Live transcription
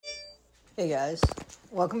Hey guys,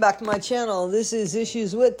 welcome back to my channel. This is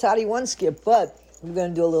Issues with Toddie One Skip, but we're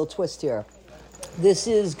going to do a little twist here. This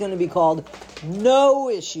is going to be called No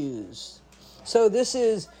Issues. So this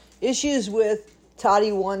is Issues with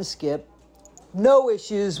Toddie One Skip, No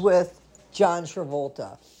Issues with John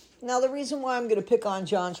Travolta. Now the reason why I'm going to pick on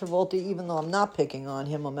John Travolta, even though I'm not picking on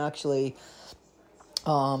him, I'm actually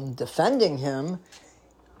defending him.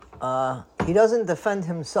 He doesn't defend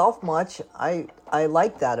himself much. I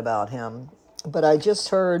like that about him. But I just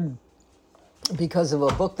heard, because of a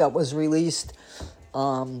book that was released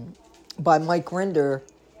by Mike Rinder,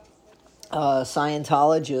 a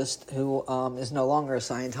Scientologist who is no longer a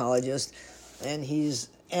Scientologist, and he's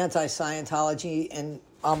anti-Scientology, and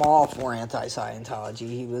I'm all for anti-Scientology.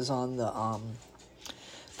 He was on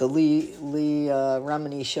the Lee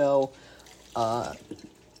Remini show,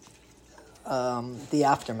 The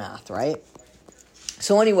Aftermath, right?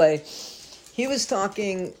 So anyway, he was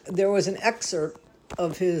talking, there was an excerpt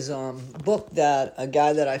of his book that a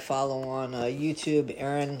guy that I follow on YouTube,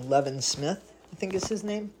 Aaron Levin Smith, I think is his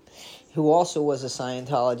name, who also was a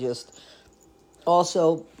Scientologist,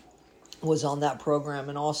 also was on that program,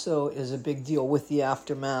 and also is a big deal with the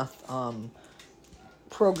Aftermath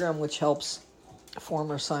program, which helps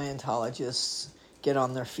former Scientologists get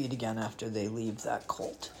on their feet again after they leave that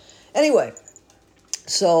cult. Anyway,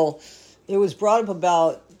 so it was brought up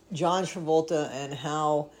about John Travolta and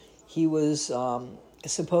how he was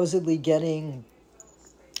supposedly getting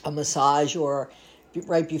a massage, or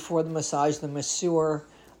right before the massage, the masseur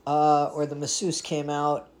or the masseuse came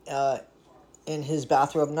out in his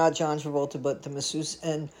bathrobe, not John Travolta, but the masseuse,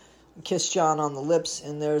 and kissed John on the lips.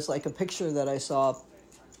 And there's like a picture that I saw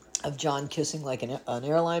of John kissing like an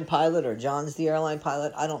airline pilot, or John's the airline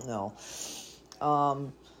pilot. I don't know.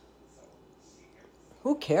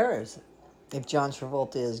 Who cares if John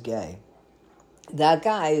Travolta is gay? That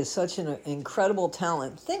guy is such an incredible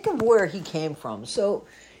talent. Think of where he came from. So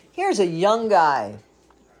here's a young guy.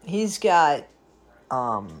 He's got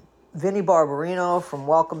Vinnie Barbarino from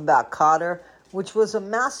Welcome Back, Kotter, which was a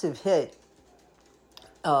massive hit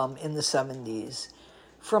in the 70s.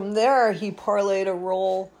 From there, he parlayed a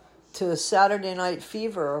role to Saturday Night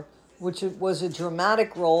Fever, which was a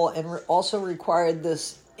dramatic role and also required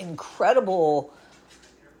this incredible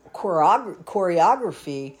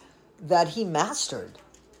choreography that he mastered.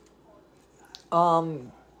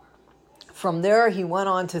 From there, he went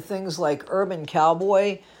on to things like Urban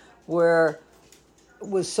Cowboy, where it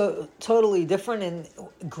was so totally different, in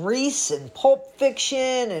Grease and Pulp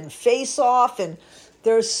Fiction and Face Off, and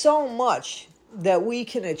there's so much that we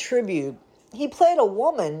can attribute. He played a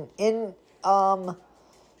woman in Hairspray,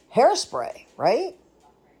 right?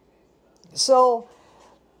 So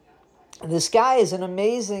this guy is an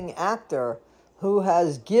amazing actor who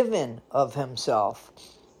has given of himself.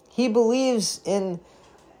 He believes in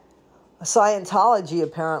Scientology,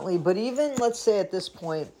 apparently, but even, let's say at this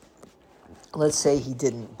point, let's say he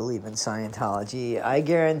didn't believe in Scientology. I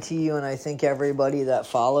guarantee you, and I think everybody that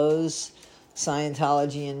follows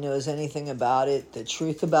Scientology and knows anything about it, the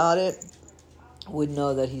truth about it, would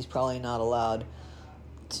know that he's probably not allowed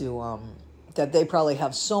to, that they probably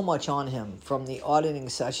have so much on him from the auditing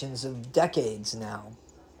sessions of decades now,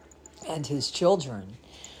 and his children,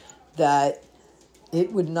 that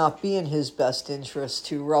it would not be in his best interest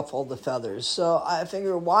to ruffle the feathers. So I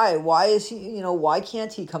figure, why is he, why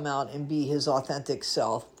can't he come out and be his authentic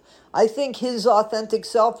self? I think his authentic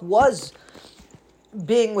self was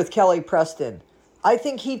being with Kelly Preston. I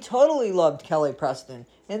think he totally loved Kelly Preston,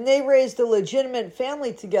 and they raised a legitimate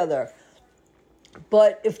family together.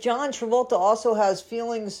 But if John Travolta also has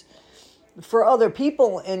feelings for other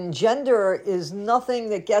people, and gender is nothing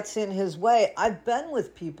that gets in his way, I've been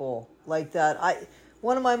with people like that.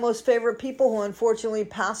 One of my most favorite people, who unfortunately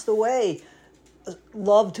passed away,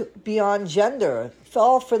 loved beyond gender,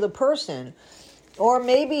 fell for the person. Or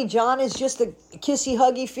maybe John is just a kissy,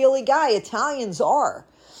 huggy, feely guy. Italians are.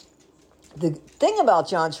 The thing about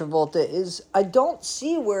John Travolta is I don't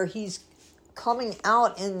see where he's coming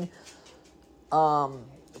out and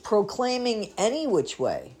proclaiming any which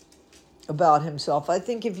way about himself. I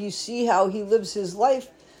think if you see how he lives his life,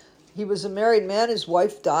 he was a married man. His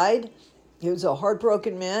wife died. He was a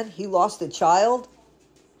heartbroken man. He lost a child.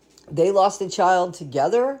 They lost a child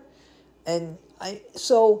together.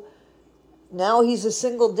 So now he's a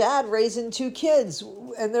single dad raising two kids.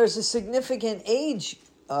 And there's a significant age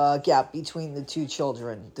gap between the two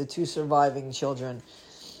children, the two surviving children.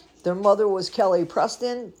 Their mother was Kelly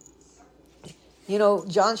Preston.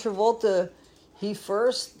 John Travolta, he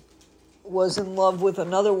first was in love with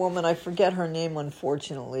another woman. I forget her name,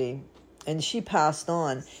 unfortunately. and she passed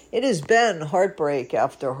on. It has been heartbreak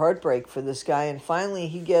after heartbreak for this guy, and finally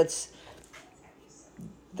he gets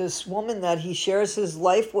this woman that he shares his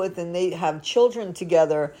life with, and they have children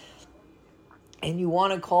together, and you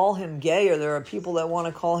want to call him gay, or there are people that want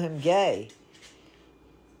to call him gay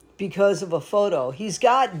because of a photo. He's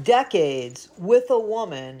got decades with a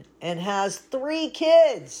woman and has 3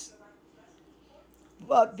 kids.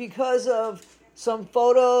 But because of some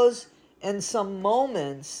photos and some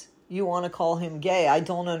moments, you want to call him gay. I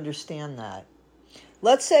don't understand that.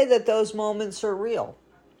 Let's say that those moments are real.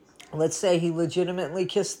 Let's say he legitimately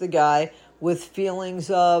kissed the guy with feelings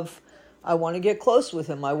of, I want to get close with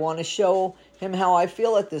him. I want to show him how I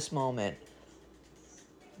feel at this moment.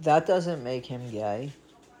 That doesn't make him gay.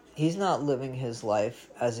 He's not living his life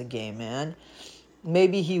as a gay man.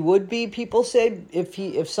 Maybe he would be, people say, if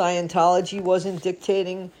Scientology wasn't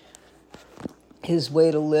dictating his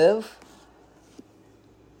way to live.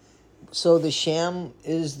 So the sham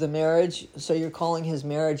is the marriage. So you're calling his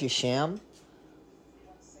marriage a sham?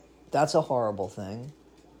 That's a horrible thing.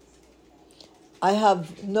 I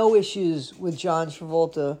have no issues with John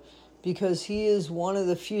Travolta because he is one of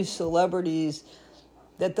the few celebrities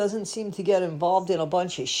that doesn't seem to get involved in a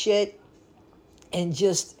bunch of shit and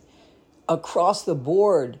across the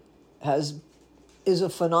board is a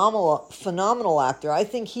phenomenal actor. I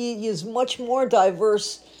think he is much more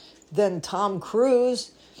diverse than Tom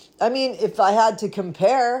Cruise. I mean, if I had to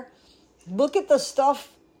compare, look at the stuff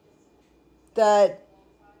that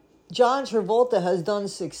John Travolta has done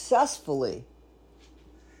successfully.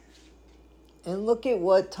 And look at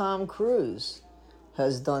what Tom Cruise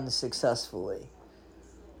has done successfully.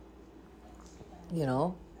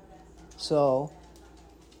 So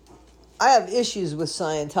I have issues with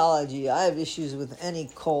Scientology. I have issues with any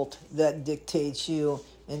cult that dictates you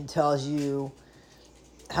and tells you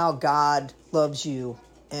how God loves you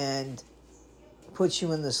and puts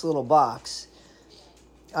you in this little box.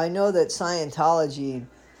 I know that Scientology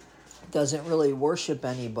doesn't really worship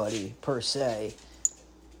anybody per se.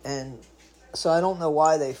 And so I don't know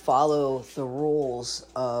why they follow the rules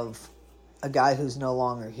of a guy who's no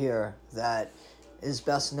longer here that is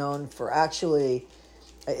best known for, actually,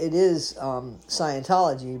 it is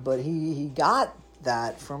Scientology, but he got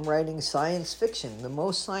that from writing science fiction. The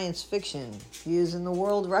most science fiction. He is in the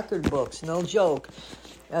world record books, no joke,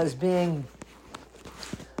 as being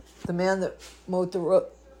the man that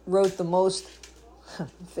wrote the most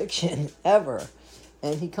fiction ever.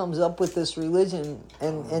 And he comes up with this religion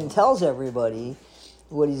and tells everybody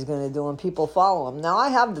what he's going to do, and people follow him. Now, I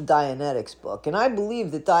have the Dianetics book, and I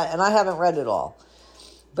believe that, and I haven't read it all,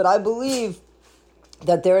 but I believe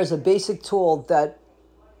that there is a basic tool that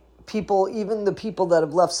people, even the people that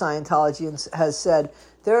have left Scientology, has said,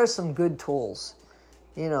 there are some good tools.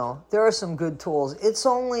 There are some good tools. It's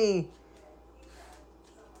only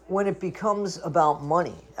when it becomes about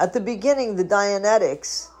money. At the beginning, the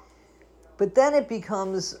Dianetics, but then it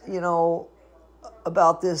becomes,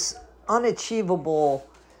 about this unachievable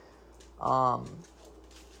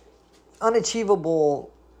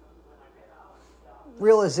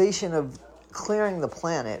realization of clearing the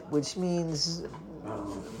planet, which means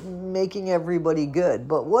making everybody good.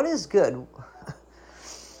 But what is good?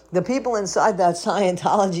 The people inside that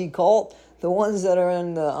Scientology cult, the ones that are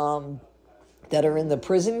in the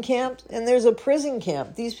prison camps, and there's a prison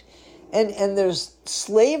camp. And there's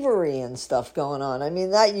slavery and stuff going on. I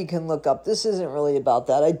mean, that you can look up. This isn't really about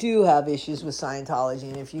that. I do have issues with Scientology,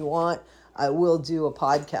 and if you want, I will do a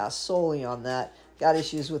podcast solely on that. Got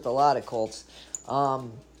issues with a lot of cults.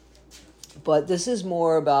 But this is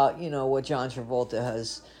more about, what John Travolta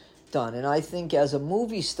has done. And I think as a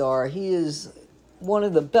movie star, he is one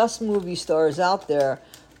of the best movie stars out there.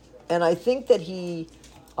 And I think that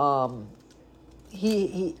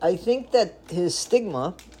I think that his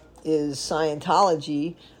stigma is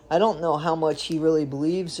Scientology. I don't know how much he really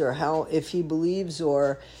believes, or if he believes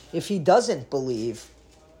or if he doesn't believe.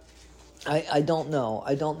 I don't know.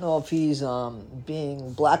 I don't know if he's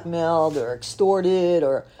being blackmailed or extorted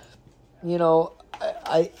or,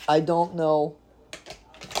 I don't know.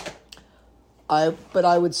 But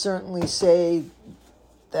I would certainly say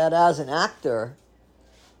that as an actor,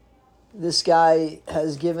 this guy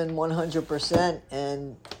has given 100%,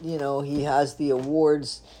 and, he has the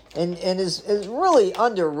awards and is really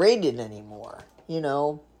underrated anymore,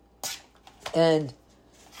 and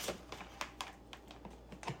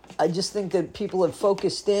I just think that people have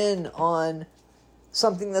focused in on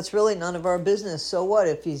something that's really none of our business. So what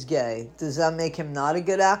if he's gay? Does that make him not a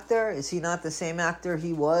good actor? Is he not the same actor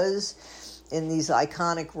he was in these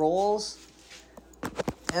iconic roles?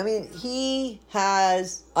 I mean, he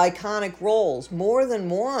has iconic roles, more than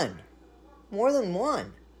one. more than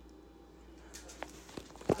one.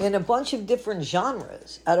 In a bunch of different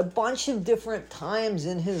genres, at a bunch of different times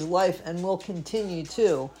in his life, and will continue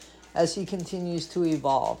to as he continues to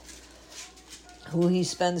evolve. Who he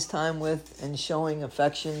spends time with and showing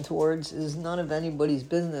affection towards is none of anybody's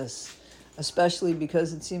business, especially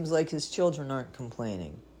because it seems like his children aren't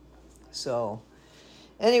complaining. So,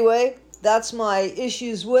 anyway, that's my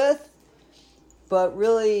issues with, but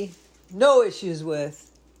really no issues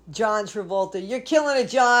with, John Travolta. You're killing it,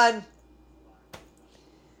 John.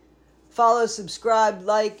 Follow, subscribe,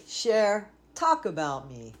 like, share, talk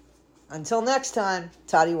about me. Until next time,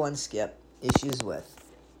 Toddie One Skip. Issues with.